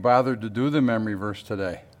Bothered to do the memory verse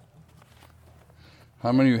today.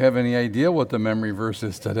 How many of you have any idea what the memory verse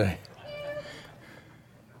is today?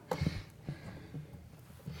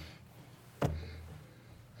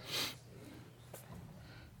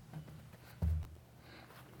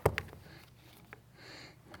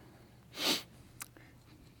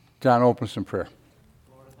 John, open us in prayer.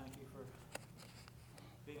 Lord, I thank you for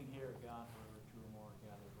being here, God, wherever two or more are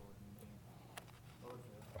gathered, Lord, in your name. Lord,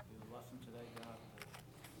 do the lesson today, God.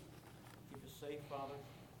 Keep us safe, Father.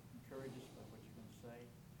 Encourage us by what you're going to say,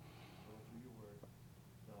 Lord, through your word.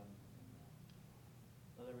 God,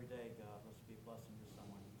 let every day, God, let's be a blessing to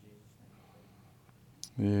someone in Jesus'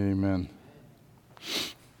 name. Amen.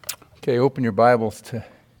 Okay, open your Bibles to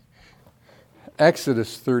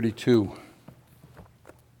Exodus 32.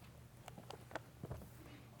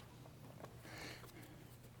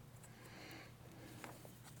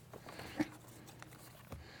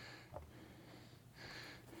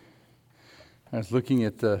 I was looking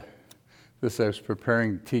at this as I was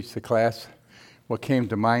preparing to teach the class. What came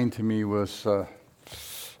to mind to me was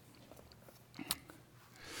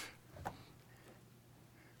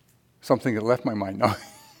something that left my mind.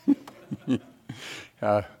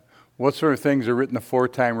 No. What sort of things are written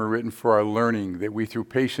aforetime are written for our learning, that we through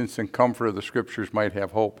patience and comfort of the Scriptures might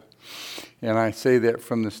have hope. And I say that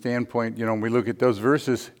from the standpoint, when we look at those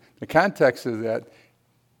verses, the context of that,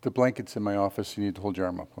 the blanket's in my office, you need to hold your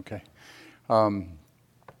arm up, okay?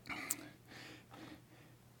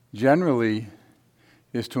 Generally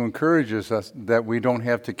is to encourage us that we don't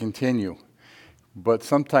have to continue. But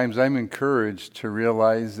sometimes I'm encouraged to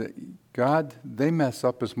realize that, God, they mess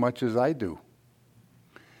up as much as I do.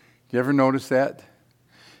 Do you ever notice that?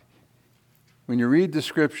 When you read the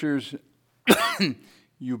Scriptures,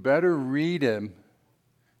 you better read them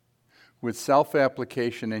with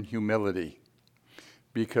self-application and humility.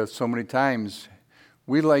 Because so many times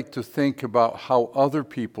we like to think about how other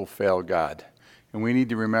people fail God. And we need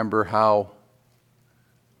to remember how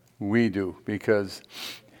we do. Because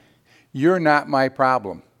you're not my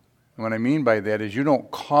problem. And what I mean by that is you don't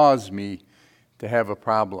cause me to have a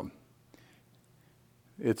problem.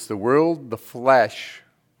 It's the world, the flesh,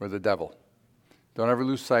 or the devil. Don't ever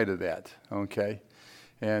lose sight of that, okay?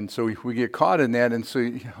 And so we get caught in that. And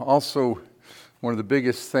so also one of the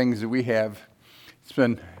biggest things that we have,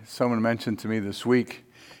 someone mentioned to me this week,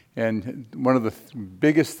 and one of the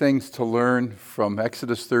biggest things to learn from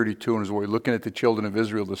Exodus 32, and as we're looking at the children of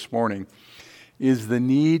Israel this morning, is the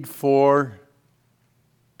need for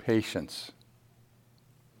patience.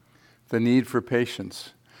 The need for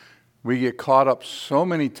patience. We get caught up so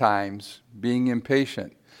many times being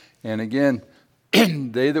impatient. And again,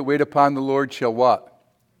 they that wait upon the Lord shall what?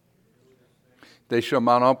 They shall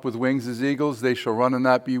mount up with wings as eagles. They shall run and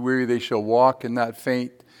not be weary. They shall walk and not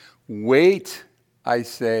faint. Wait, I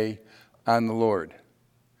say, on the Lord.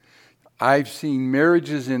 I've seen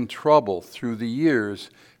marriages in trouble through the years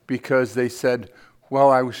because they said, well,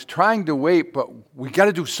 I was trying to wait, but we got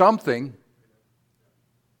to do something.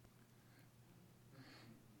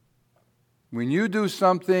 When you do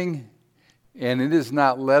something and it is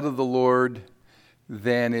not led of the Lord,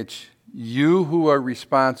 then it's you who are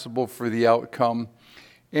responsible for the outcome.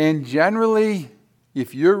 And generally,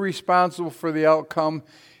 if you're responsible for the outcome,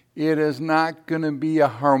 it is not going to be a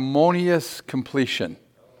harmonious completion.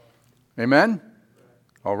 Amen?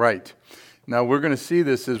 All right. Now we're going to see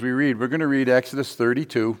this as we read. We're going to read Exodus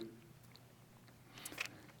 32.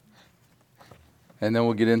 And then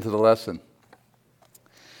we'll get into the lesson.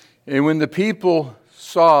 And when the people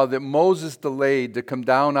saw that Moses delayed to come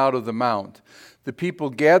down out of the mount, the people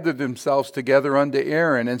gathered themselves together unto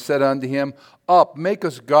Aaron and said unto him, Up, make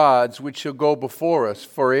us gods which shall go before us.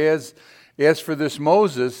 For as for this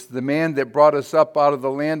Moses, the man that brought us up out of the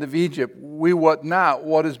land of Egypt, we wot not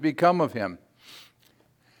what has become of him.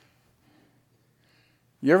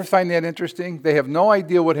 You ever find that interesting? They have no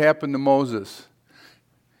idea what happened to Moses.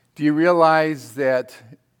 Do you realize that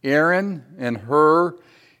Aaron and Hur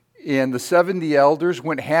and the 70 elders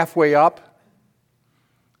went halfway up?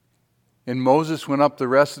 And Moses went up the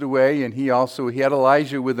rest of the way, and he had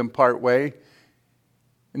Elijah with him part way.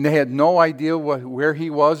 And they had no idea where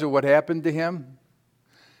he was or what happened to him.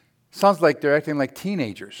 Sounds like they're acting like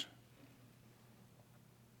teenagers.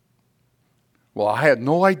 Well, I had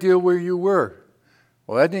no idea where you were.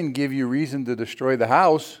 Well, that didn't give you reason to destroy the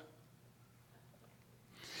house.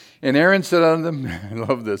 And Aaron said unto them, I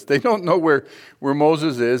love this, they don't know where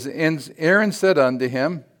Moses is. And Aaron said unto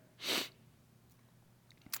them,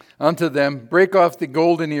 break off the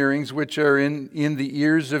golden earrings which are in the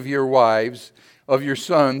ears of your wives, of your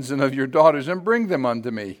sons, and of your daughters, and bring them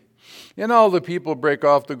unto me. And all the people brake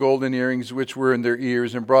off the golden earrings which were in their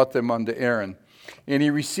ears, and brought them unto Aaron. And he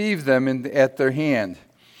received them at their hand,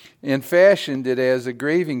 and fashioned it as a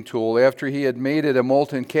graving tool, after he had made it a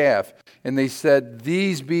molten calf. And they said,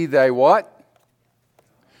 These be thy what?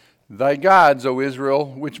 Thy gods, O Israel,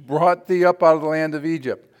 which brought thee up out of the land of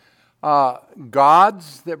Egypt.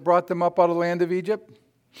 Gods that brought them up out of the land of Egypt?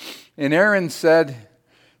 And Aaron saw it,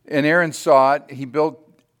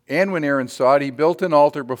 and when Aaron saw it, he built an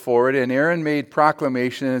altar before it, and Aaron made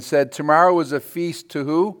proclamation and said, Tomorrow is a feast to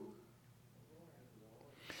who?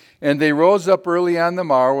 And they rose up early on the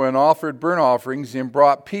morrow and offered burnt offerings and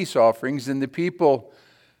brought peace offerings, and the people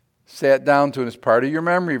sat down to, and it's part of your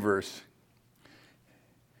memory verse,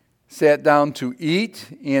 sat down to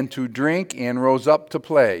eat and to drink and rose up to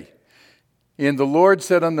play. And the Lord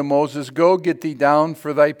said unto Moses, Go get thee down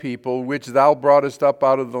for thy people, which thou broughtest up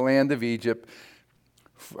out of the land of Egypt,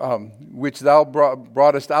 broughtest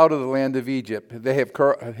out of the land of Egypt. They have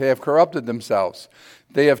corrupted themselves.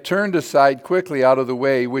 They have turned aside quickly out of the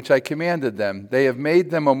way which I commanded them. They have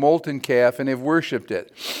made them a molten calf, and have worshipped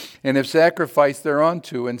it, and have sacrificed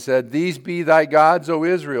thereunto, and said, These be thy gods, O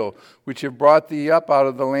Israel, which have brought thee up out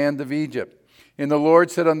of the land of Egypt. And the Lord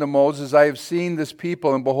said unto Moses, I have seen this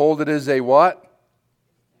people, and behold, it is a what?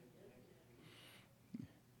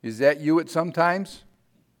 Is that you at sometimes?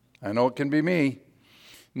 I know it can be me.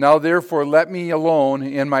 Now therefore let me alone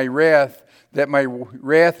in my wrath, that my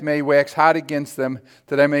wrath may wax hot against them,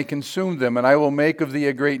 that I may consume them, and I will make of thee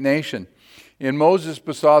a great nation. And Moses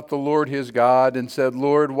besought the Lord his God, and said,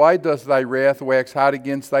 Lord, why doth thy wrath wax hot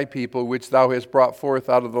against thy people, which thou hast brought forth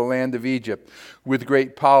out of the land of Egypt, with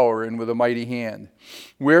great power and with a mighty hand?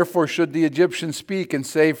 Wherefore should the Egyptians speak and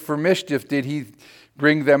say, For mischief did he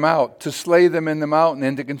bring them out, to slay them in the mountain,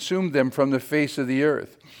 and to consume them from the face of the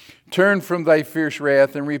earth? Turn from thy fierce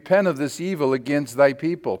wrath, and repent of this evil against thy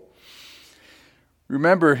people.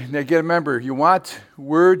 Remember, you want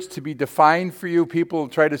words to be defined for you. People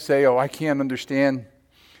try to say, I can't understand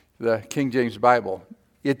the King James Bible.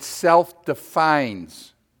 It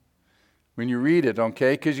self-defines when you read it,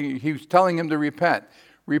 okay? Because he was telling him to repent.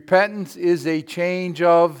 Repentance is a change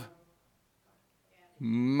of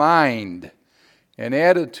mind, an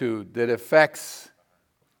attitude that affects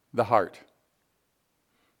the heart.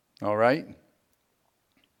 All right?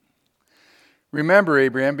 Remember,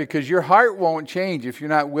 Abraham, because your heart won't change if you're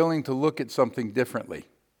not willing to look at something differently.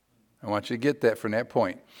 I want you to get that from that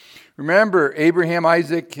point. Remember, Abraham,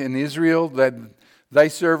 Isaac, and Israel, that thy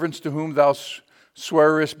servants to whom thou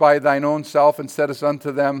swearest by thine own self, and saidst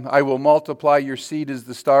unto them, I will multiply your seed as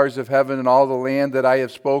the stars of heaven, and all the land that I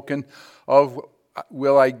have spoken of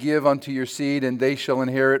will I give unto your seed, and they shall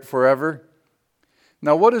inherit forever.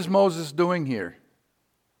 Now, what is Moses doing here?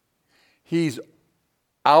 He's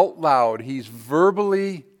out loud, he's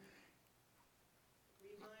verbally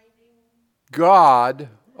reminding God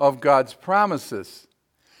of God's promises.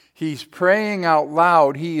 He's praying out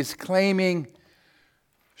loud. He is claiming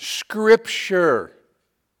Scripture.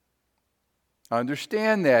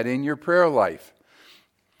 Understand that in your prayer life.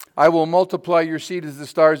 I will multiply your seed as the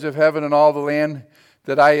stars of heaven, and all the land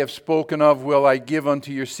that I have spoken of will I give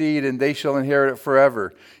unto your seed, and they shall inherit it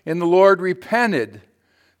forever. And the Lord repented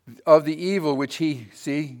of the evil which he,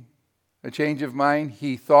 a change of mind,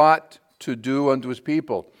 he thought to do unto his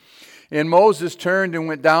people. And Moses turned and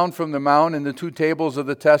went down from the mount, and the 2 tables of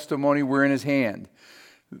the testimony were in his hand.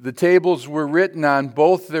 The tables were written on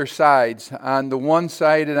both their sides, on the one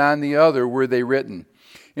side and on the other were they written.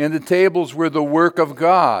 And the tables were the work of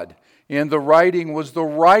God, and the writing was the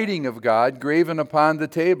writing of God graven upon the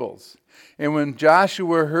tables. And when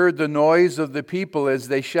Joshua heard the noise of the people as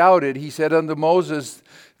they shouted, he said unto Moses,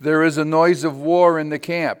 There is a noise of war in the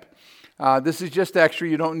camp. This is just extra.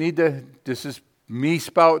 You don't need to, this is me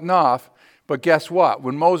spouting off. But guess what?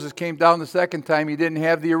 When Moses came down the second time, he didn't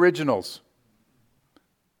have the originals.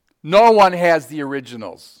 No one has the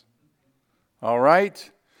originals. All right?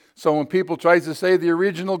 So when people try to say the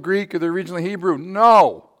original Greek or the original Hebrew,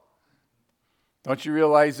 no. Don't you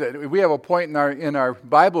realize that we have a point in our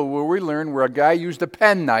Bible where we learn where a guy used a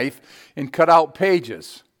penknife and cut out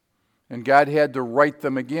pages, and God had to write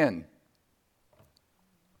them again.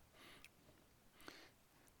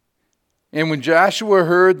 And when Joshua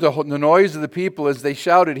heard the noise of the people as they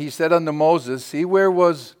shouted, he said unto Moses, see, where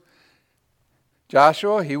was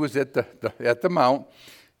Joshua? He was at the mount.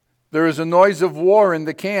 There is a noise of war in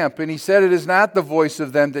the camp. And he said, it is not the voice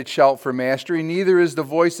of them that shout for mastery, neither is the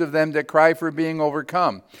voice of them that cry for being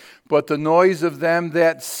overcome. But the noise of them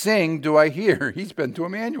that sing do I hear. He's been to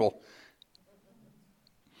Emmanuel.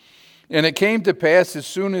 And it came to pass, as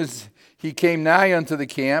soon as he came nigh unto the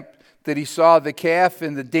camp, that he saw the calf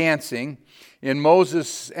and the dancing, and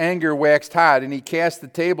Moses' anger waxed hot, and he cast the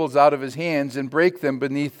tables out of his hands and brake them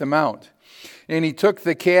beneath the mount. And he took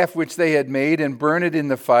the calf which they had made, and burned it in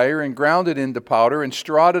the fire, and ground it into powder, and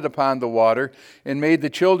strawed it upon the water, and made the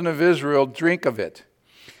children of Israel drink of it.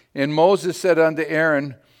 And Moses said unto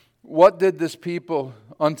Aaron, What did this people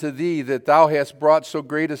unto thee, that thou hast brought so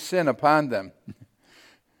great a sin upon them?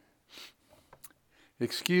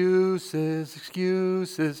 Excuses,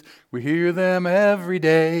 excuses, we hear them every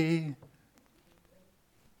day.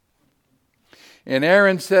 And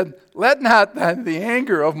Aaron said, Let not the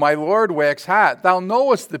anger of my Lord wax hot. Thou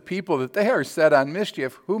knowest the people that they are set on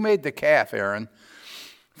mischief. Who made the calf, Aaron?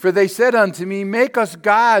 For they said unto me, Make us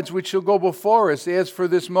gods which shall go before us. As for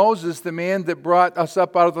this Moses, the man that brought us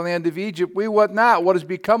up out of the land of Egypt, we wot not what has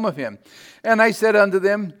become of him. And I said unto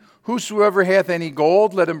them, Whosoever hath any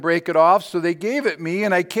gold, let him break it off. So they gave it me,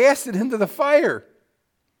 and I cast it into the fire.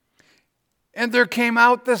 And there came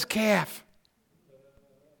out this calf.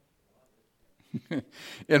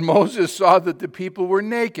 And Moses saw that the people were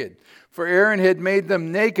naked, for Aaron had made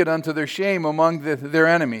them naked unto their shame among their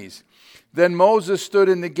enemies. Then Moses stood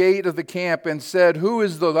in the gate of the camp and said, Who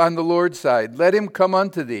is on the Lord's side? Let him come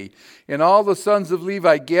unto thee. And all the sons of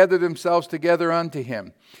Levi gathered themselves together unto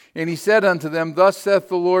him. And he said unto them, Thus saith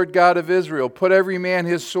the Lord God of Israel, Put every man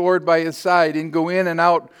his sword by his side, and go in and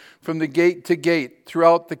out from the gate to gate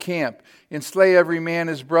throughout the camp, and slay every man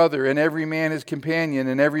his brother, and every man his companion,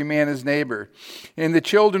 and every man his neighbor. And the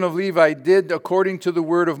children of Levi did according to the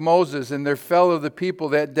word of Moses, and there fell of the people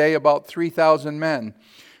that day about 3,000 men.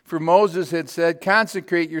 For Moses had said,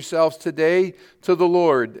 Consecrate yourselves today to the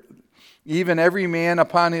Lord, even every man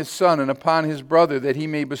upon his son and upon his brother, that he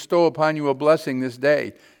may bestow upon you a blessing this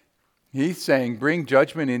day. He's saying, bring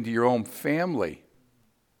judgment into your own family.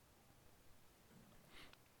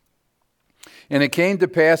 And it came to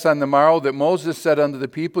pass on the morrow that Moses said unto the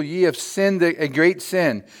people, Ye have sinned a great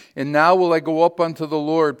sin, and now will I go up unto the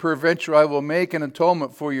Lord. Peradventure I will make an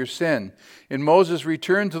atonement for your sin. And Moses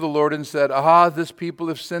returned to the Lord and said, This people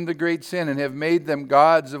have sinned a great sin, and have made them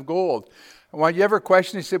gods of gold. Well, you ever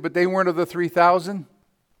question, he said, but they weren't of the 3,000?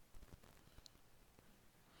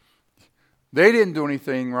 They didn't do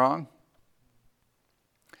anything wrong.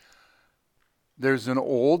 There's an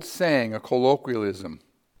old saying, a colloquialism.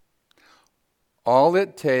 All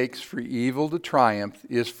it takes for evil to triumph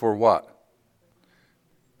is for what?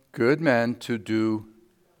 Good men to do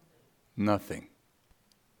nothing.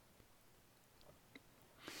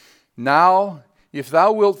 Now, if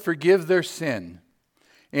thou wilt forgive their sin,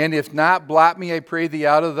 and if not, blot me, I pray thee,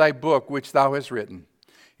 out of thy book which thou hast written.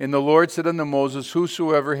 And the Lord said unto Moses,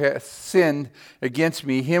 Whosoever hath sinned against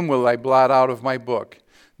me, him will I blot out of my book.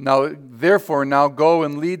 Now, therefore, now go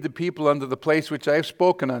and lead the people unto the place which I have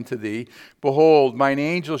spoken unto thee. Behold, mine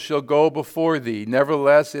angel shall go before thee.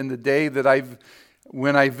 Nevertheless, in the day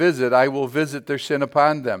when I visit, I will visit their sin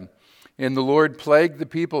upon them. And the Lord plagued the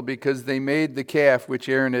people because they made the calf which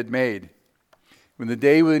Aaron had made. When the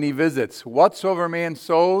day when he visits, whatsoever man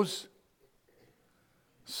sows,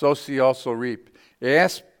 so shall he also reap.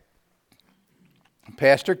 Ask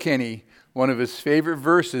Pastor Kenny one of his favorite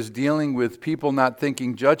verses dealing with people not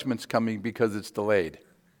thinking judgment's coming because it's delayed.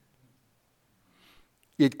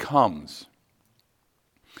 It comes.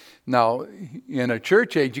 Now, in a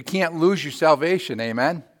church age, you can't lose your salvation,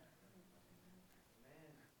 amen?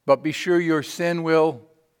 But be sure your sin will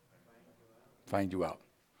find you out.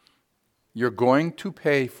 You're going to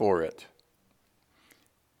pay for it.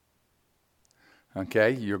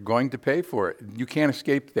 Okay? You're going to pay for it. You can't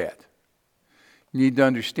escape that. You need to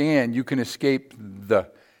understand you can escape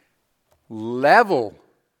the level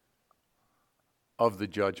of the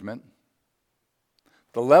judgment,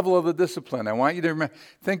 the level of the discipline. I want you to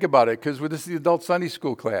think about it, because this is the adult Sunday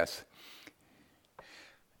school class.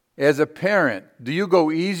 As a parent, do you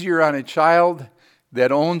go easier on a child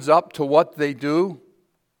that owns up to what they do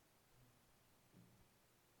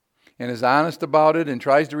and is honest about it and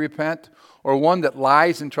tries to repent, or one that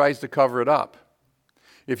lies and tries to cover it up?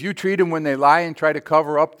 If you treat them when they lie and try to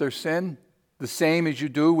cover up their sin the same as you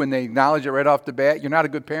do when they acknowledge it right off the bat, you're not a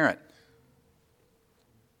good parent.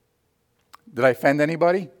 Did I offend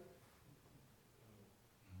anybody?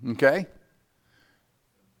 Okay?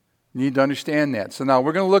 You need to understand that. So now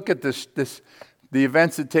we're going to look at the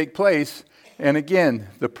events that take place. And again,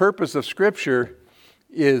 the purpose of Scripture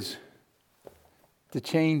is to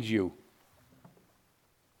change you.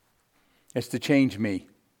 It's to change me.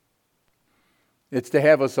 It's to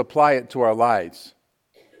have us apply it to our lives.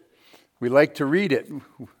 We like to read it,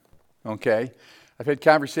 okay? I've had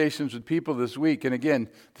conversations with people this week, and again,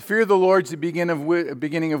 the fear of the Lord is the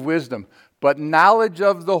beginning of wisdom, but knowledge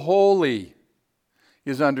of the holy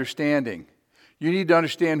is understanding. You need to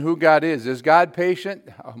understand who God is. Is God patient?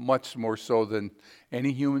 Much more so than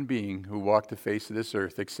any human being who walked the face of this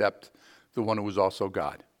earth, except the one who was also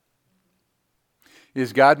God.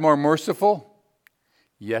 Is God more merciful?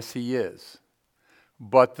 Yes, He is.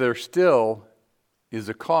 But there still is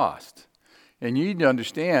a cost. And you need to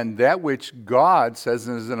understand that which God says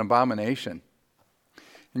is an abomination.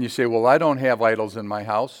 And you say, well, I don't have idols in my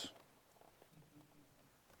house.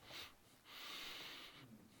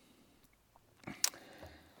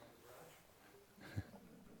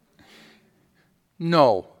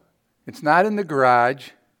 No, it's not in the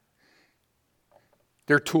garage.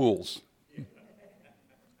 They're tools.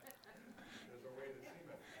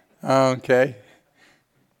 Okay.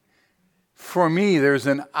 For me, there's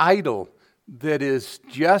an idol that is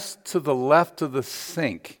just to the left of the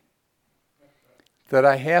sink that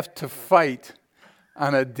I have to fight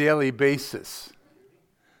on a daily basis.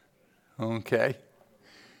 Okay.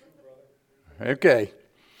 Okay.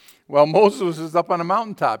 Well, Moses is up on a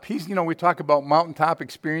mountaintop. We talk about mountaintop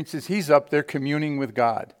experiences. He's up there communing with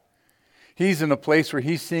God. He's in a place where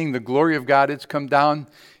he's seeing the glory of God. It's come down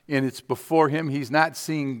and it's before him. He's not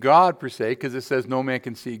seeing God per se, because it says no man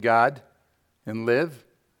can see God and live.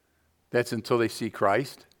 That's until they see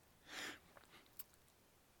Christ.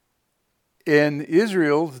 In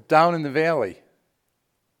Israel, down in the valley,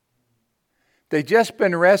 they've just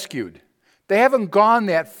been rescued. They haven't gone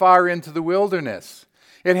that far into the wilderness.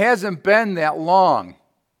 It hasn't been that long.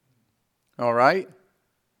 All right?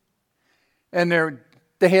 And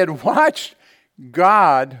they had watched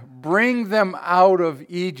God bring them out of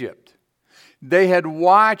Egypt. They had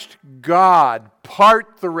watched God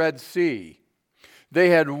part the Red Sea. They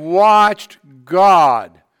had watched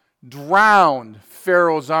God drown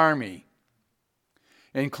Pharaoh's army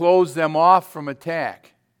and close them off from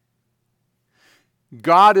attack.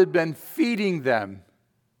 God had been feeding them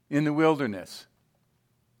in the wilderness.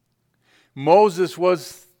 Moses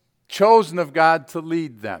was chosen of God to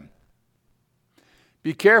lead them.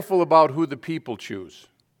 Be careful about who the people choose.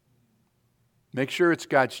 Make sure it's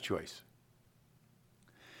God's choice.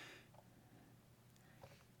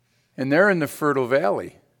 And they're in the fertile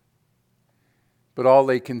valley. But all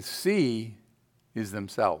they can see is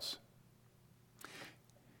themselves.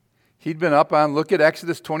 He'd been up on, look at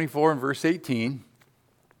Exodus 24 and verse 18.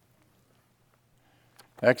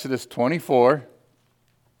 Exodus 24.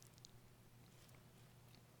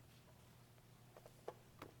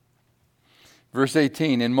 Verse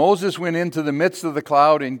 18, and Moses went into the midst of the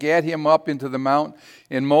cloud and gat him up into the mount.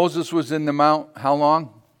 And Moses was in the mount, how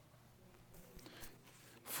long?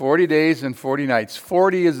 40 days and 40 nights.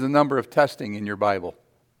 40 is the number of testing in your Bible.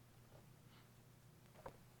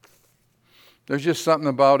 There's just something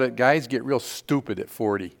about it. Guys get real stupid at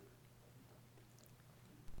 40.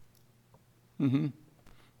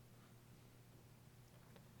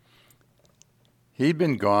 He'd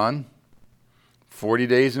been gone 40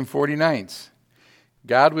 days and 40 nights.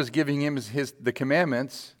 God was giving him the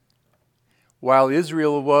commandments while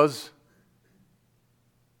Israel was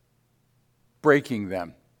breaking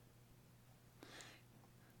them.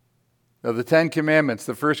 Of the 10 commandments,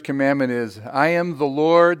 the first commandment is, I am the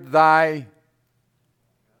Lord thy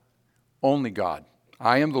only God.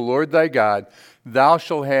 I am the Lord thy God. Thou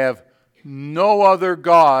shalt have no other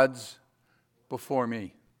gods before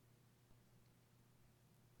me.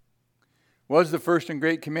 What is the first and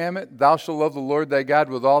great commandment? Thou shalt love the Lord thy God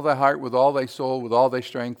with all thy heart, with all thy soul, with all thy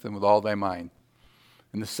strength, and with all thy mind.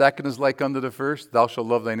 And the second is like unto the first, thou shalt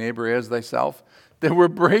love thy neighbor as thyself. Then we're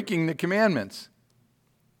breaking the commandments.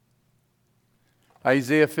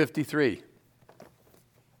 Isaiah 53.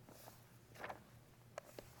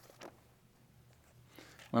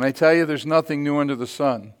 When I tell you there's nothing new under the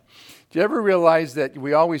sun. Do you ever realize that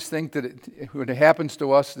we always think that when it happens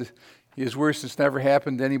to us is worse, it's never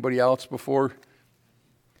happened to anybody else before?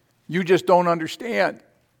 You just don't understand.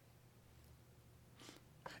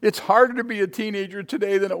 It's harder to be a teenager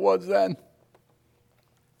today than it was then.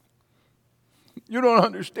 You don't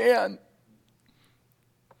understand.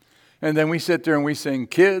 And then we sit there and we sing,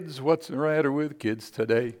 kids, what's the matter with kids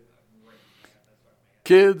today?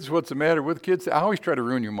 Kids, what's the matter with kids? I always try to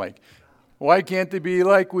ruin your mic. Why can't they be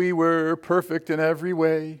like we were, perfect in every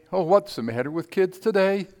way? Oh, what's the matter with kids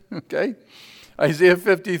today? Okay. Isaiah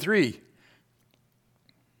 53.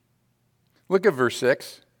 Look at verse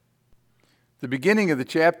 6. The beginning of the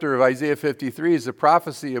chapter of Isaiah 53 is a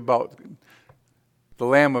prophecy about the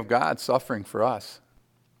Lamb of God suffering for us.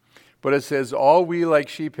 But it says, all we like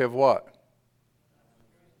sheep have what?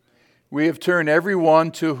 We have turned every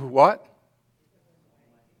one to what?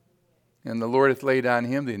 And the Lord hath laid on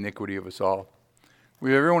him the iniquity of us all.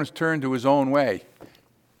 Everyone has turned to his own way.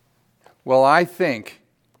 Well, I think,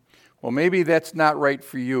 maybe that's not right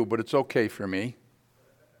for you, but it's okay for me.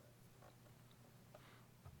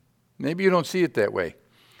 Maybe you don't see it that way.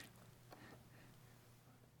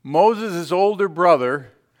 Moses' older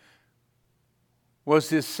brother was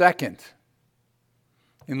his second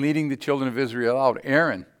in leading the children of Israel out,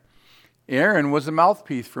 Aaron. Aaron was the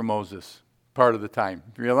mouthpiece for Moses part of the time.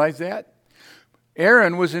 Realize that?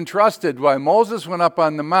 Aaron was entrusted while Moses went up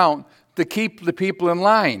on the mount to keep the people in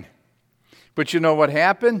line. But you know what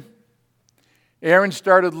happened? Aaron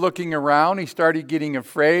started looking around. He started getting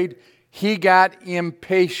afraid. He got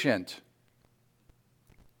impatient.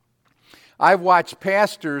 I've watched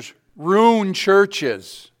pastors ruin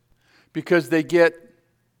churches because they get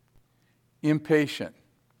impatient.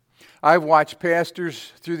 I've watched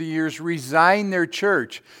pastors through the years resign their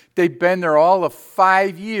church. They've been there all of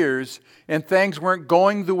 5 years and things weren't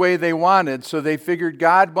going the way they wanted, so they figured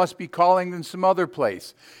God must be calling them some other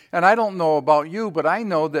place. And I don't know about you, but I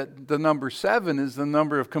know that the number 7 is the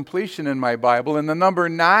number of completion in my Bible, and the number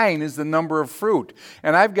 9 is the number of fruit.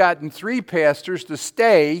 And I've gotten 3 pastors to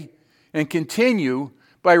stay and continue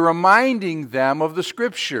by reminding them of the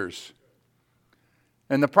Scriptures.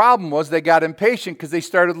 And the problem was they got impatient because they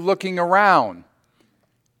started looking around.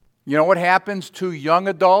 You know what happens to young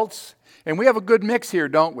adults? And we have a good mix here,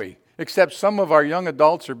 don't we? Except some of our young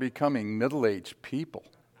adults are becoming middle-aged people.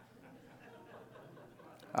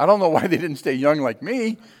 I don't know why they didn't stay young like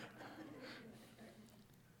me.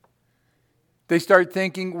 They start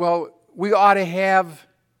thinking, well, we ought to have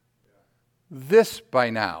this by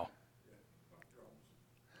now.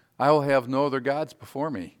 I will have no other gods before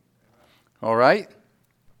me. All right?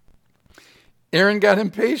 Aaron got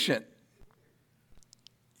impatient.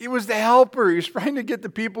 He was the helper. He was trying to get the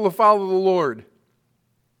people to follow the Lord.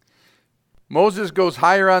 Moses goes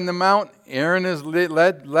higher on the mount. Aaron is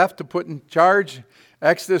left to put in charge.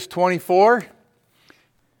 Exodus 24.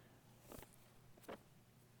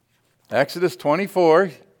 Exodus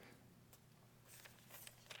 24.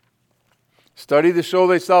 Study to show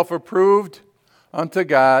thyself approved unto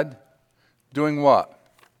God, doing what?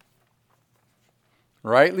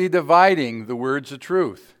 Rightly dividing the words of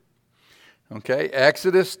truth. Okay,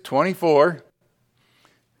 Exodus 24.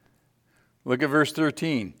 Look at verse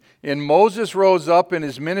 13. And Moses rose up and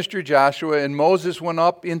his minister Joshua, and Moses went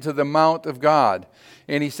up into the mount of God.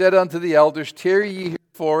 And he said unto the elders, tarry ye here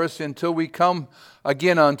for us until we come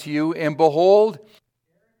again unto you. And behold, Aaron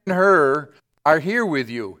and Hur are here with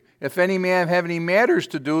you. If any man have any matters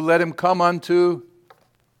to do, let him come unto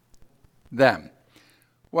them.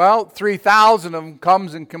 Well, 3,000 of them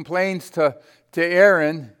comes and complains to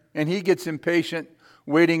Aaron, and he gets impatient,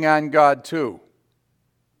 waiting on God too.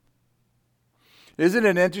 Isn't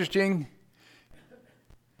it interesting?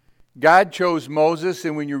 God chose Moses,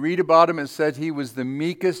 and when you read about him, it says he was the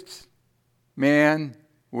meekest man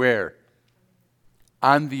where?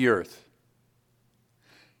 On the earth.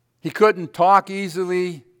 He couldn't talk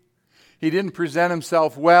easily. He didn't present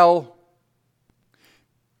himself well.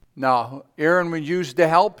 Now, Aaron was used to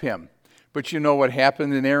help him. But you know what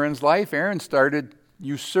happened in Aaron's life? Aaron started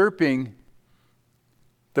usurping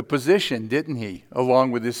the position, didn't he?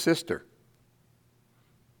 Along with his sister.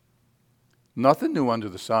 Nothing new under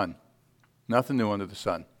the sun. Nothing new under the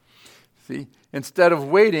sun. See? Instead of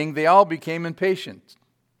waiting, they all became impatient.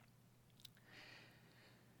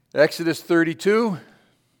 Exodus 32,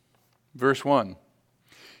 verse 1.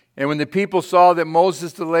 And when the people saw that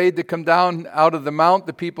Moses delayed to come down out of the mount,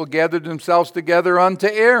 the people gathered themselves together unto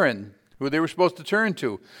Aaron, who they were supposed to turn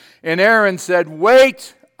to. And Aaron said,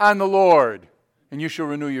 wait on the Lord, and you shall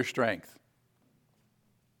renew your strength.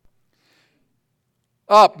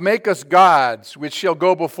 Up, make us gods, which shall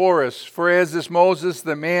go before us. For as this Moses,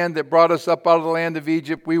 the man that brought us up out of the land of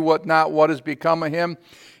Egypt, we wot not what has become of him.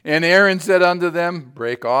 And Aaron said unto them,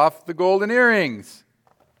 break off the golden earrings.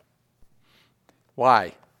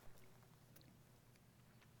 Why?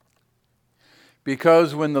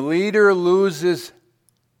 Because when the leader loses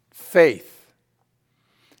faith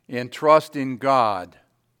and trust in God,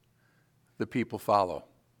 the people follow.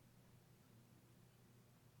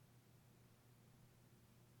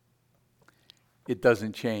 It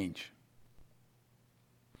doesn't change.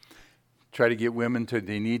 Try to get women to,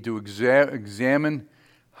 they need to examine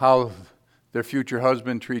how their future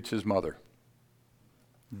husband treats his mother.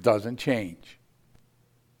 Doesn't change.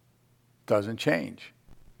 Doesn't change.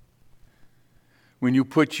 When you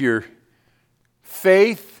put your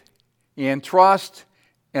faith and trust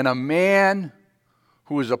in a man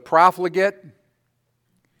who is a profligate,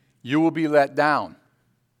 you will be let down.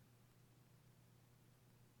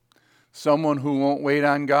 Someone who won't wait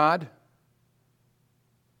on God,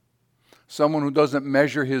 someone who doesn't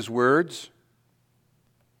measure his words,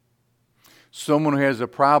 someone who has a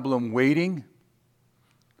problem waiting,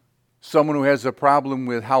 someone who has a problem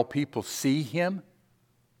with how people see him.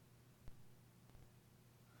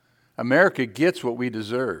 America gets what we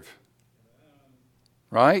deserve.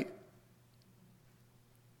 Right?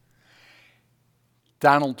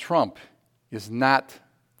 Donald Trump is not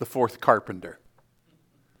the fourth carpenter.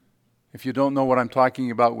 If you don't know what I'm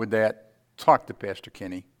talking about with that, talk to Pastor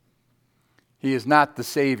Kenny. He is not the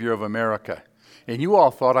Savior of America. And you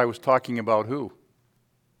all thought I was talking about who?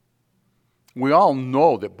 We all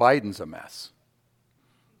know that Biden's a mess.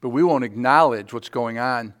 But we won't acknowledge what's going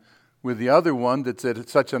on with the other one that's at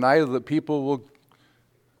such an idol that people will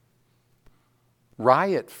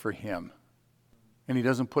riot for him. And he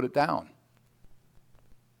doesn't put it down.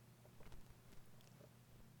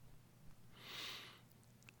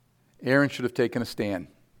 Aaron should have taken a stand.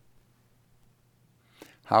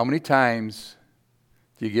 How many times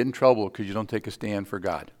do you get in trouble because you don't take a stand for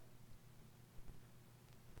God?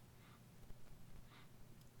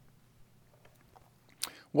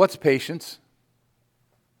 What's patience?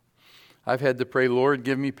 I've had to pray, Lord,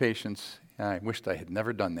 give me patience. I wished I had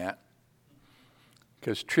never done that.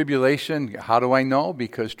 Because tribulation, how do I know?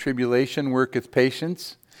 Because tribulation worketh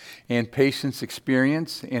patience, and patience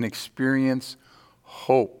experience, and experience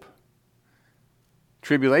hope.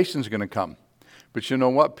 Tribulation's going to come. But you know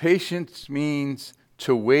what? Patience means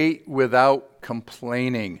to wait without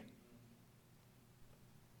complaining.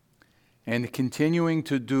 And continuing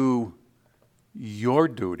to do your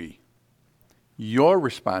duty, your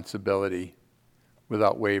responsibility,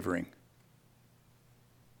 without wavering.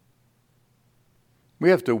 We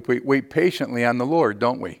have to wait patiently on the Lord,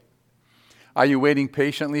 don't we? Are you waiting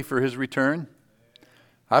patiently for His return?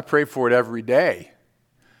 I pray for it every day.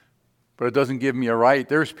 But it doesn't give me a right.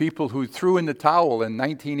 There's people who threw in the towel in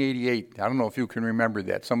 1988. I don't know if you can remember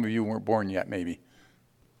that. Some of you weren't born yet, maybe.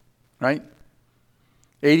 Right?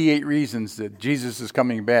 88 reasons that Jesus is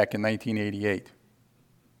coming back in 1988.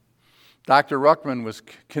 Dr. Ruckman was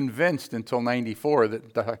convinced until 94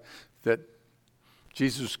 that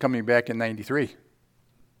Jesus was coming back in 93.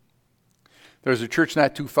 There's a church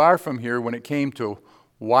not too far from here when it came to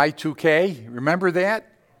Y2K. Remember that?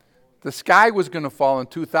 The sky was going to fall in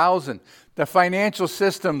 2000. The financial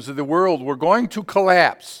systems of the world were going to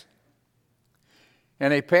collapse.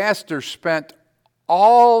 And a pastor spent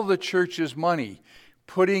all the church's money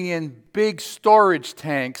putting in big storage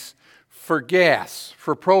tanks for gas,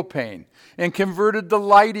 for propane, and converted the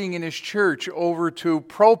lighting in his church over to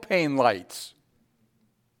propane lights.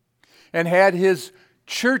 And had his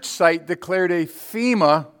church site declared a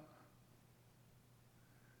FEMA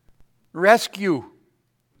rescue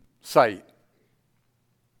site.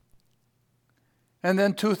 And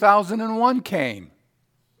then 2001 came.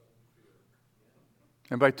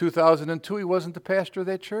 And by 2002, he wasn't the pastor of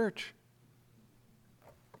that church.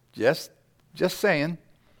 Just saying.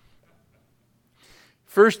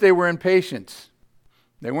 First, they were impatient.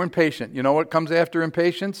 They were impatient. You know what comes after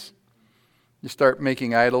impatience? You start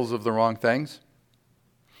making idols of the wrong things.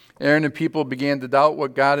 Aaron and people began to doubt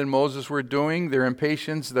what God and Moses were doing. Their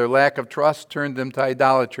impatience, their lack of trust turned them to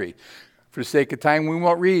idolatry. For the sake of time, we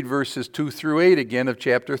won't read verses 2 through 8 again of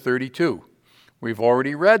chapter 32. We've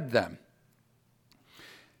already read them.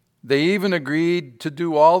 They even agreed to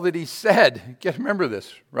do all that he said. Remember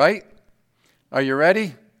this, right? Are you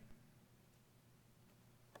ready?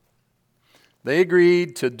 They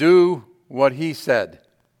agreed to do what he said.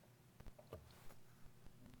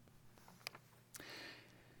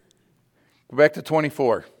 Go back to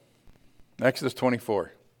 24. Exodus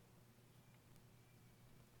 24.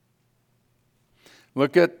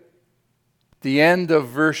 Look at the end of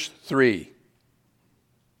verse 3.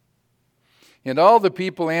 And all the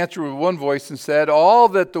people answered with one voice and said, all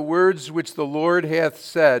that the words which the Lord hath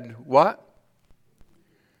said, what?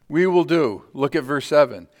 We will do. Look at verse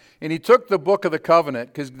 7. And he took the book of the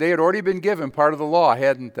covenant, because they had already been given part of the law,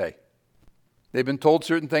 hadn't they? They'd been told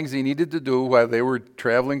certain things they needed to do while they were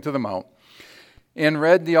traveling to the mount. And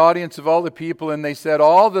read the audience of all the people, and they said,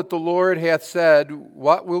 all that the Lord hath said,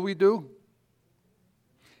 what will we do?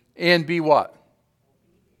 And be what?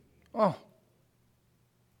 Oh,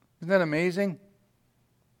 isn't that amazing?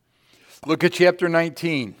 Look at chapter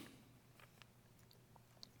 19.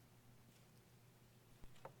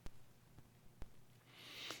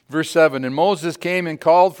 Verse 7, and Moses came and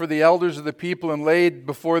called for the elders of the people and laid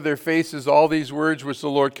before their faces all these words which the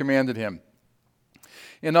Lord commanded him.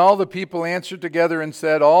 And all the people answered together and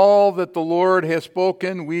said, all that the Lord has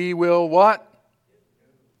spoken, we will what?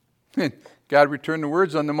 God returned the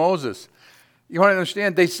words unto Moses. You want to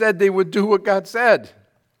understand, they said they would do what God said.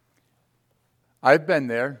 I've been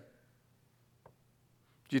there.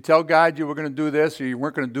 Did you tell God you were going to do this or you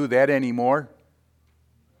weren't going to do that anymore?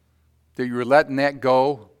 That you were letting that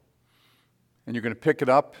go and you're going to pick it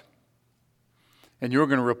up and you're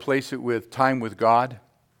going to replace it with time with God?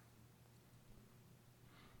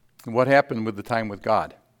 And what happened with the time with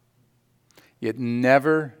God? It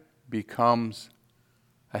never becomes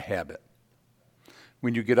a habit.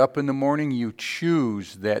 When you get up in the morning, you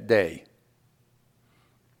choose that day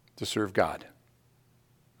to serve God.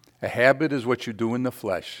 A habit is what you do in the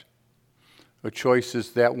flesh. A choice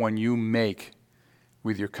is that one you make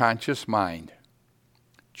with your conscious mind.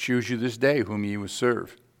 Choose you this day whom ye will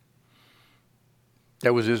serve.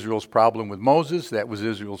 That was Israel's problem with Moses. That was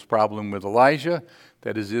Israel's problem with Elijah.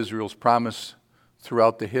 That is Israel's promise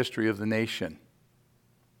throughout the history of the nation.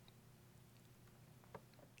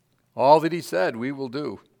 All that he said, we will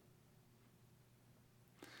do.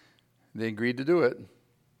 They agreed to do it.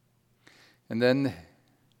 And then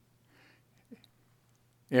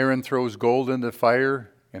Aaron throws gold into the fire,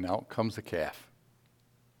 and out comes a calf.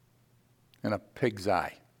 And a pig's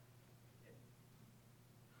eye.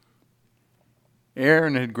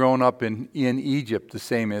 Aaron had grown up in Egypt the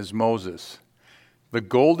same as Moses. The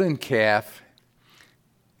golden calf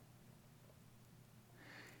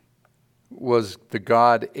was the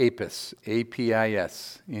god Apis,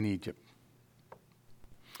 A-P-I-S, in Egypt.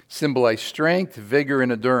 Symbolized strength, vigor,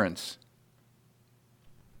 and endurance.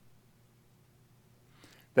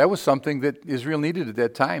 That was something that Israel needed at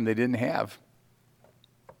that time. They didn't have.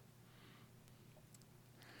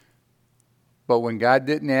 But when God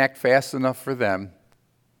didn't act fast enough for them,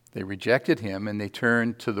 they rejected him and they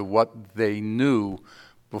turned to what they knew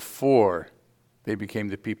before they became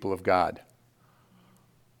the people of God.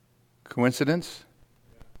 Coincidence?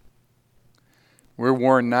 We're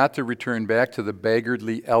warned not to return back to the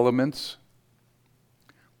beggarly elements.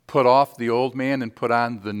 Put off the old man and put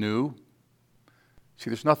on the new. See,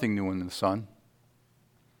 there's nothing new in the sun.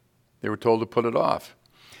 They were told to put it off.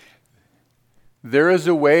 There is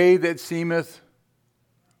a way that seemeth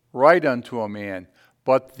right unto a man,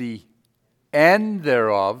 but the end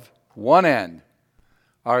thereof, one end,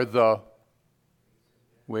 are the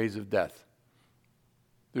ways of death.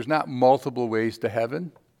 There's not multiple ways to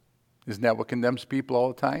heaven. Isn't that what condemns people all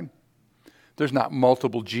the time? There's not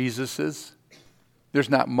multiple Jesuses. There's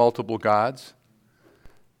not multiple gods.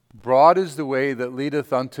 Broad is the way that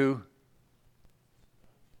leadeth unto,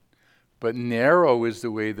 but narrow is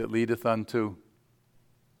the way that leadeth unto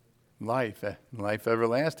life, life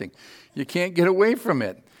everlasting. You can't get away from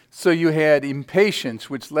it. So you had impatience,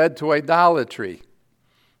 which led to idolatry,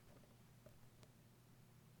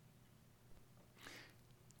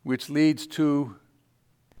 which leads to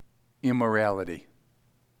immorality.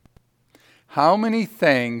 How many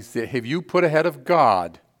things that have you put ahead of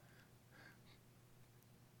God?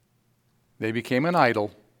 They became an idol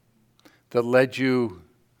that led you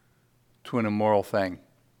to an immoral thing.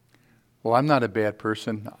 Well, I'm not a bad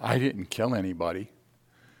person. I didn't kill anybody.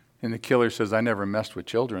 And the killer says, I never messed with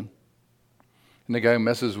children. And the guy who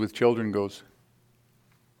messes with children goes,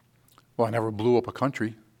 well, I never blew up a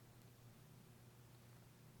country.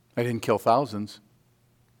 I didn't kill thousands.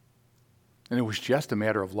 And it was just a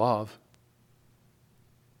matter of love.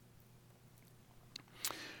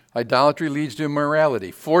 Idolatry leads to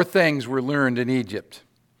immorality. 4 things were learned in Egypt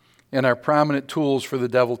and are prominent tools for the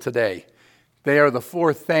devil today. They are the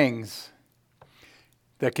 4 things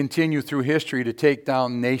that continue through history to take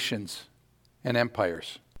down nations and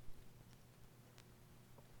empires.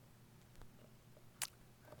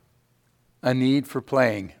 A need for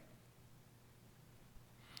playing.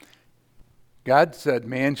 God said,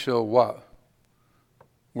 man shall what?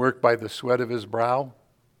 Work by the sweat of his brow.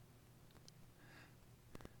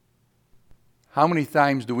 How many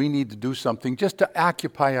times do we need to do something just to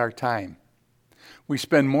occupy our time? We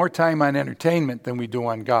spend more time on entertainment than we do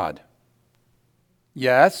on God.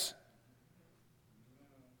 Yes?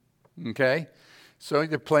 Okay. So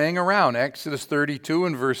they're playing around. Exodus 32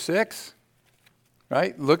 and verse 6.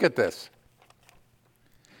 Right? Look at this.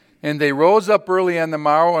 And they rose up early on the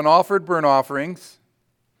morrow and offered burnt offerings.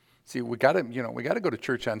 See, we got to go to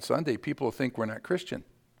church on Sunday. People will think we're not Christian.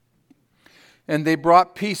 And they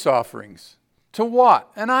brought peace offerings. To what?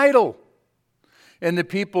 An idol. And the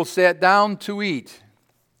people sat down to eat.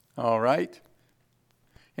 All right.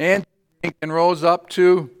 And rose up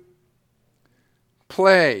to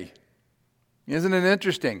play. Isn't it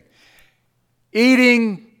interesting?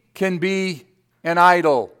 Eating can be and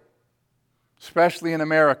idle, especially in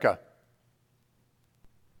America.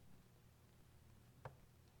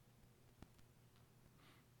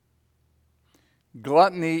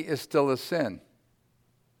 Gluttony is still a sin.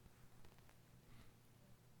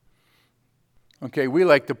 Okay, we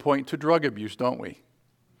like to point to drug abuse, don't we?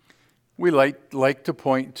 We like to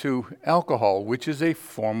point to alcohol, which is a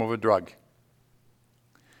form of a drug.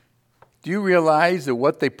 Do you realize that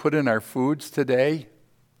what they put in our foods today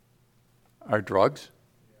are drugs?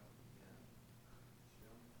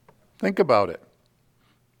 Think about it.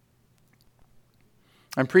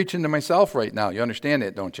 I'm preaching to myself right now. You understand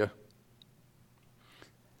that, don't you?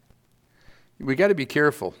 We got to be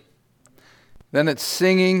careful. Then it's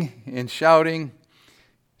singing and shouting,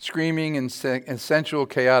 screaming and sensual,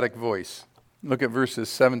 chaotic voice. Look at verses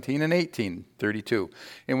 17 and 18, 32.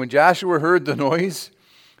 And when Joshua heard the noise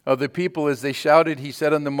of the people as they shouted, he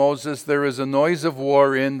said unto Moses, there is a noise of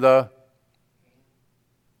war in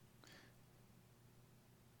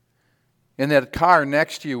that car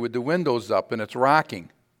next to you with the windows up and it's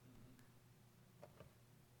rocking.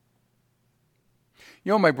 You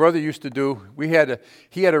know what my brother used to do?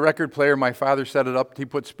 He had a record player. My father set it up. He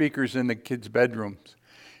put speakers in the kids' bedrooms.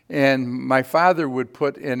 And my father would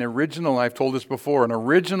put an original, I've told this before, an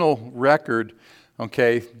original record,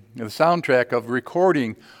 okay, the soundtrack of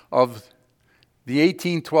recording of the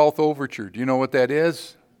 1812th Overture. Do you know what that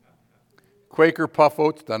is? Quaker Puff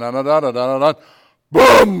Oats, da-da-da-da-da-da-da,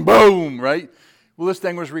 boom, boom, right? Well, this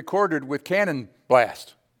thing was recorded with cannon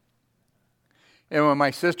blast. And when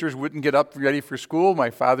my sisters wouldn't get up ready for school, my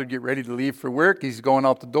father would get ready to leave for work. He's going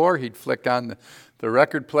out the door. He'd flick on the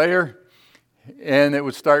record player, and it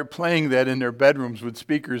would start playing that in their bedrooms with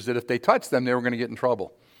speakers that if they touched them, they were going to get in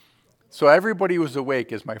trouble. So everybody was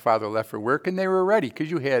awake as my father left for work, and they were ready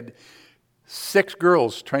because you had 6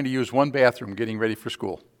 girls trying to use one bathroom getting ready for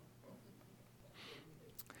school.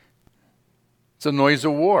 It's a noise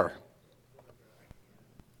of war.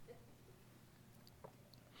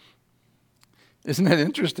 Isn't that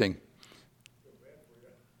interesting?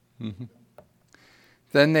 Mm-hmm.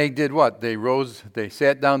 Then they did what? They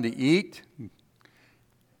sat down to eat,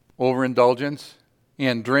 overindulgence,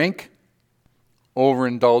 and drink,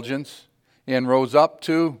 overindulgence, and rose up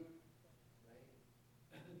to.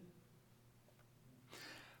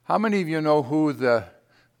 How many of you know who the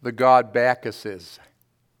god Bacchus is?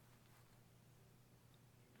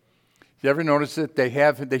 You ever notice that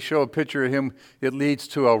they show a picture of him, it leads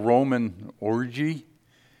to a Roman orgy,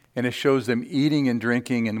 and it shows them eating and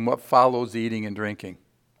drinking, and what follows eating and drinking?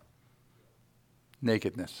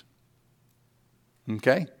 Nakedness.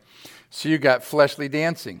 Okay? So you got fleshly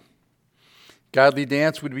dancing. Godly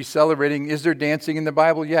dance would be celebrating. Is there dancing in the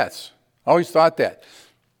Bible? Yes. I always thought that.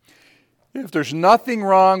 If there's nothing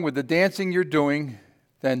wrong with the dancing you're doing,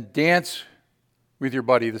 then dance with your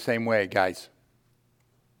buddy the same way, guys.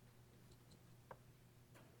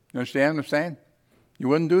 You understand what I'm saying? You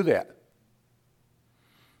wouldn't do that.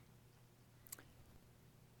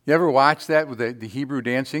 You ever watch that with the Hebrew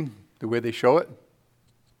dancing, the way they show it?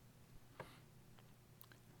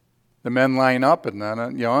 The men line up and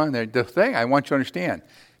the thing, I want you to understand,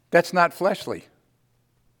 that's not fleshly.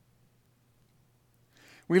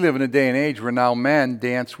 We live in a day and age where now men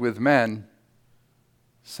dance with men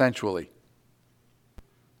sensually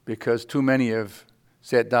because too many have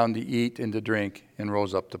sat down to eat and to drink and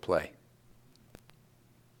rose up to play.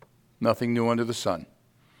 Nothing new under the sun.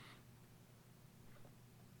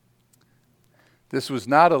 This was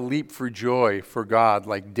not a leap for joy for God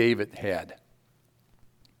like David had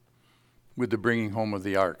with the bringing home of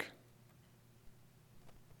the ark.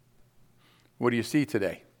 What do you see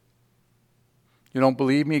today? You don't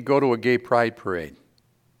believe me? Go to a gay pride parade.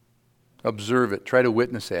 Observe it. Try to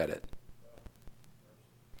witness at it.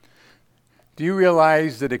 Do you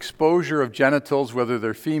realize that exposure of genitals, whether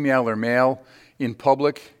they're female or male, in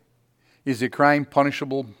public is a crime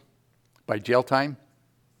punishable by jail time?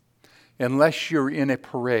 Unless you're in a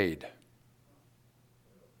parade.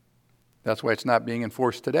 That's why it's not being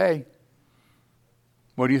enforced today.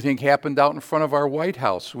 What do you think happened out in front of our White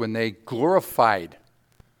House when they glorified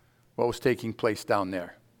what was taking place down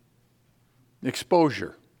there?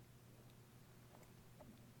 Exposure.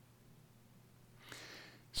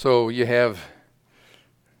 So you have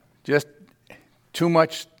just too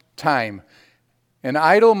much time. An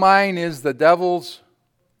idle mind is the devil's.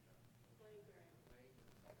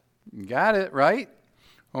 Got it, right?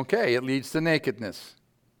 Okay, it leads to nakedness.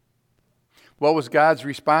 What was God's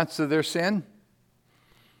response to their sin?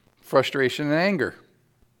 Frustration and anger.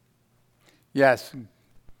 Yes,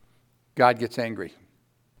 God gets angry.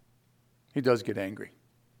 He does get angry.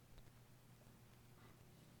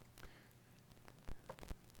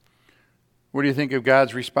 What do you think of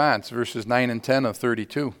God's response? Verses 9 and 10 of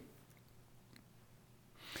 32.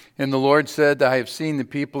 And the Lord said, I have seen the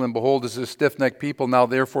people, and behold, this is a stiff-necked people. Now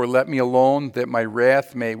therefore let me alone, that my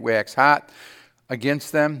wrath may wax hot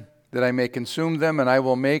against them, that I may consume them, and I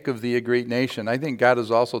will make of thee a great nation. I think God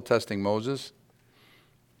is also testing Moses.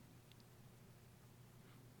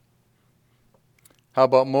 How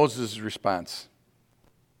about Moses' response?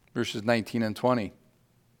 Verses 19 and 20.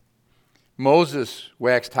 Moses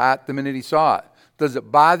waxed hot the minute he saw it. Does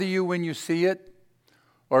it bother you when you see it,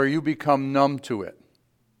 or you become numb to it?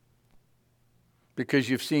 Because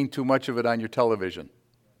you've seen too much of it on your television.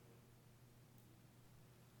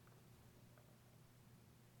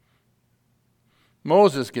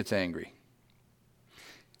 Moses gets angry.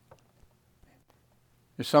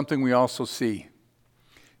 There's something we also see.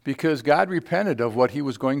 Because God repented of what he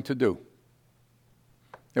was going to do.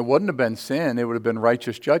 It wouldn't have been sin, it would have been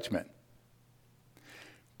righteous judgment.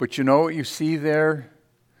 But you know what you see there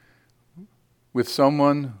with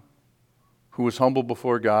someone who was humble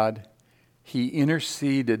before God? He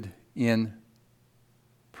interceded in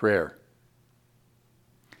prayer.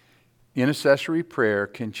 Intercessory prayer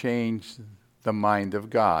can change the mind of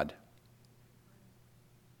God.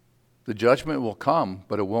 The judgment will come,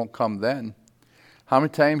 but it won't come then. How many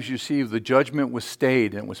times you see the judgment was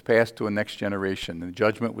stayed and it was passed to a next generation, and the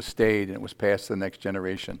judgment was stayed and it was passed to the next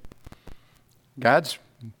generation? God's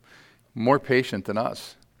more patient than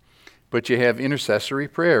us. But you have intercessory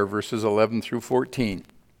prayer, verses 11 through 14.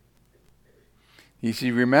 You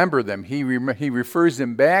see, remember them. He refers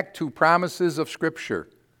them back to promises of Scripture.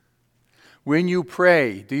 When you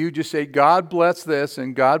pray, do you just say, God bless this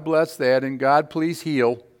and God bless that and God please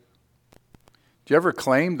heal? Do you ever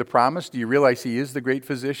claim the promise? Do you realize he is the great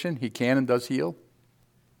physician? He can and does heal?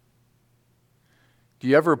 Do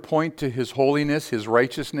you ever point to his holiness, his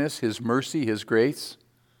righteousness, his mercy, his grace?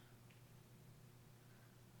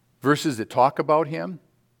 Verses that talk about him?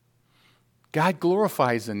 God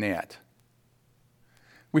glorifies in that.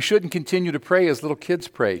 We shouldn't continue to pray as little kids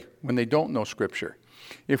pray when they don't know Scripture.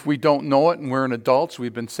 If we don't know it and we're an adults,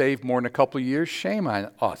 we've been saved more than a couple of years, shame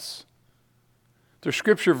on us. There's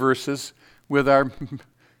Scripture verses with our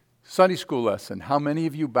Sunday school lesson. How many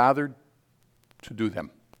of you bothered to do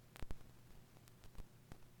them?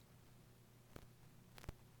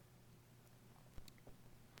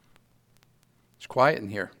 It's quiet in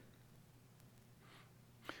here.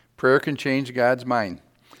 Prayer can change God's mind.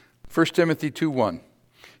 1 Timothy 2:1.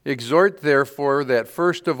 Exhort, therefore, that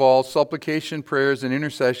first of all supplication, prayers, and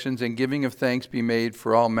intercessions and giving of thanks be made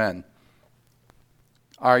for all men.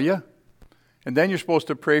 Are you? And then you're supposed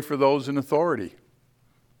to pray for those in authority.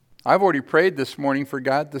 I've already prayed this morning for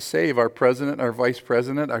God to save our president, our vice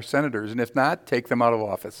president, our senators, and if not, take them out of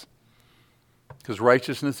office. Because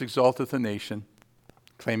righteousness exalteth a nation,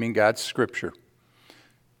 claiming God's Scripture.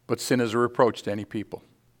 But sin is a reproach to any people.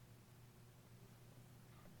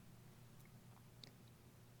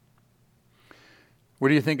 What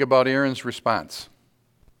do you think about Aaron's response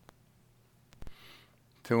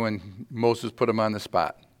to when Moses put him on the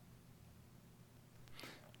spot?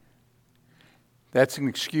 That's an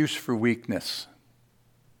excuse for weakness.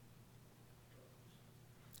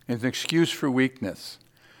 It's an excuse for weakness.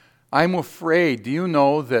 I'm afraid, do you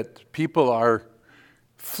know that people are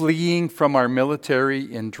fleeing from our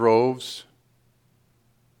military in droves?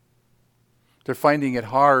 They're finding it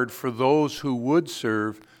hard for those who would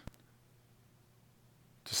serve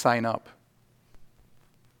to sign up.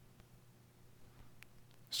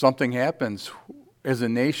 Something happens as a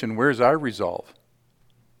nation, where's our resolve?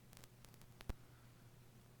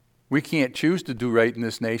 We can't choose to do right in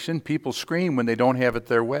this nation. People scream when they don't have it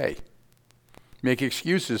their way. Make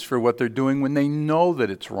excuses for what they're doing when they know that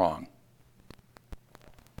it's wrong.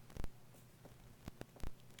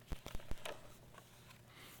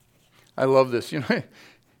 I love this.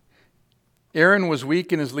 Aaron was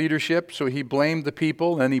weak in his leadership, so he blamed the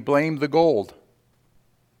people and he blamed the gold.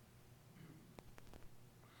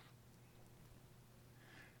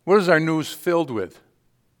 What is our news filled with?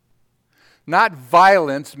 Not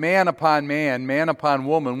violence, man upon man upon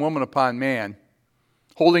woman, woman upon man,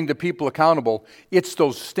 holding the people accountable. It's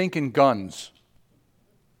those stinking guns.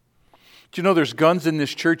 Do you know there's guns in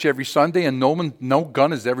this church every Sunday and no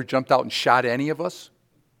gun has ever jumped out and shot any of us?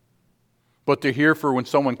 But they're here for when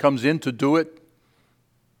someone comes in to do it,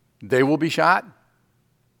 they will be shot.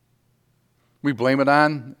 We blame it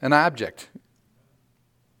on an object.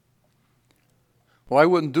 Well, I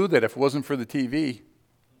wouldn't do that if it wasn't for the TV.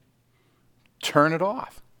 Turn it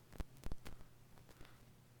off.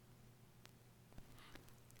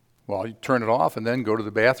 Well, you turn it off and then go to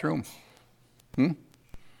the bathroom.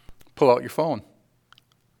 Pull out your phone.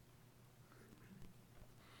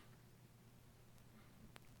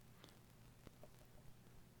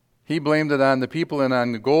 He blamed it on the people and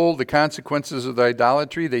on the gold, the consequences of the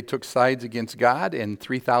idolatry. They took sides against God, and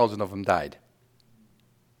 3,000 of them died.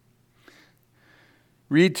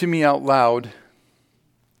 Read to me out loud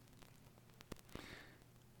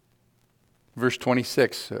verse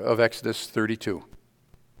 26 of Exodus 32.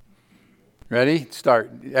 Ready?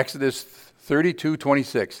 Start. Exodus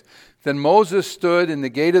 32:26. Then Moses stood in the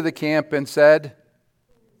gate of the camp and said,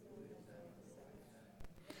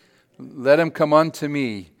 "Let him come unto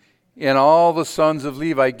me." And all the sons of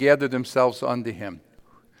Levi gathered themselves unto him.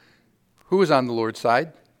 Who was on the Lord's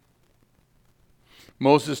side?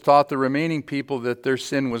 Moses taught the remaining people that their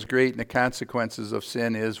sin was great, and the consequences of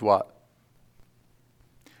sin is what?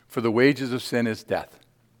 For the wages of sin is death.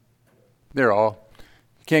 You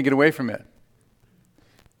can't get away from it.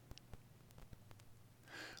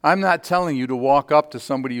 I'm not telling you to walk up to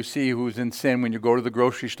somebody you see who's in sin when you go to the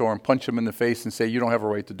grocery store and punch them in the face and say, you don't have a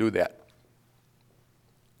right to do that.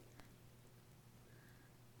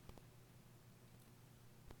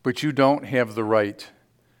 But you don't have the right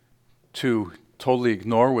to totally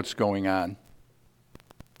ignore what's going on.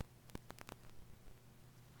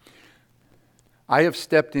 I have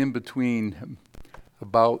stepped in between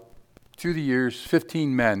about, through the years,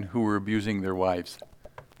 15 men who were abusing their wives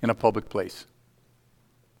in a public place.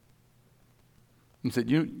 And said,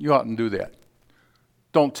 you oughtn't do that.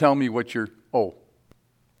 Don't tell me what you're, You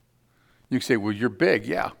can say, well, you're big.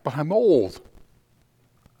 Yeah, but I'm old.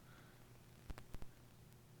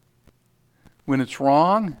 When it's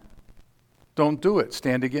wrong, don't do it.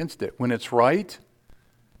 Stand against it. When it's right,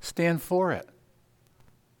 stand for it.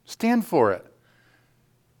 Stand for it.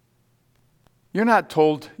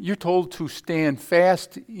 You're told to stand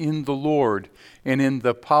fast in the Lord and in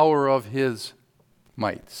the power of His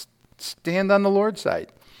might. Stand on the Lord's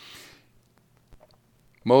side.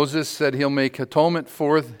 Moses said he'll make atonement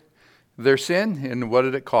for their sin, and what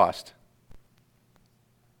did it cost?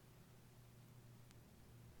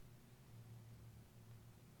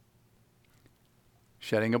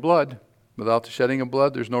 Shedding of blood. Without the shedding of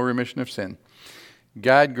blood, there's no remission of sin.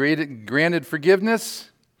 God granted forgiveness.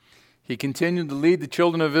 He continued to lead the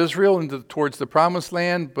children of Israel towards the promised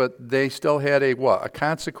land, but they still had a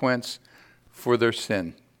consequence for their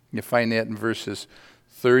sin. You find that in verses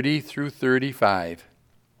 30 through 35.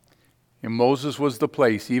 And Moses was the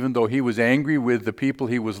place, even though he was angry with the people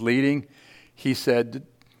he was leading, he said,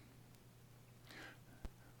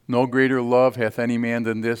 "No greater love hath any man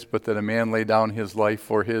than this, but that a man lay down his life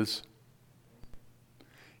for his."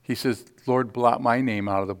 He says, "Lord, blot my name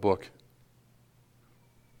out of the book,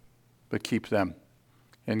 but keep them."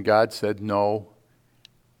 And God said, "No,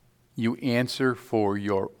 you answer for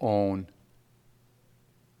your own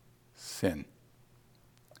sin."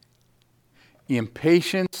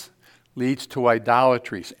 Impatience leads to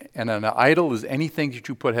idolatries. And an idol is anything that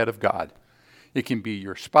you put ahead of God. It can be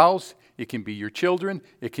your spouse, it can be your children,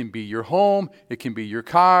 it can be your home, it can be your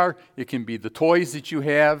car, it can be the toys that you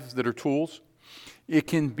have that are tools. It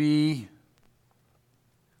can be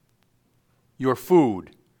your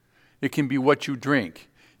food. It can be what you drink.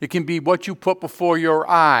 It can be what you put before your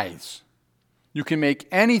eyes. You can make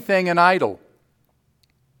anything an idol.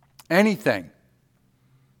 Anything.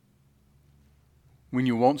 When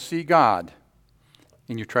you won't see God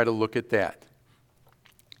and you try to look at that.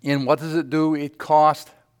 And what does it do? It costs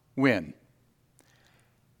when?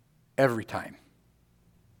 Every time.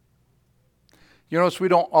 You notice we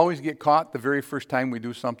don't always get caught the very first time we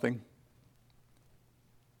do something.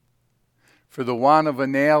 For the want of a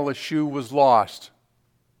nail, a shoe was lost.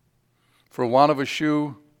 For want of a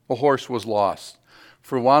shoe, a horse was lost.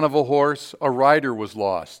 For want of a horse, a rider was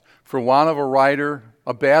lost. For want of a rider,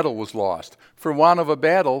 a battle was lost. For want of a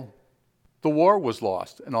battle, the war was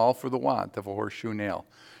lost. And all for the want of a horseshoe nail.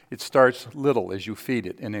 It starts little as you feed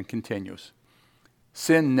it and it continues.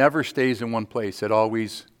 Sin never stays in one place. It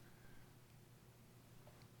always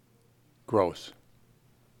grows.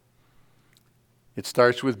 It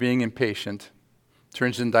starts with being impatient,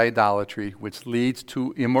 turns into idolatry, which leads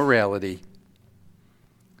to immorality,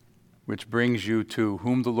 which brings you to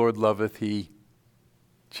whom the Lord loveth, He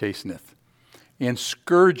chasteneth, and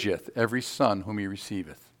scourgeth every son whom He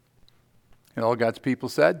receiveth. And all God's people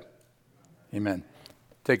said, Amen.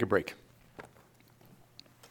 Take a break.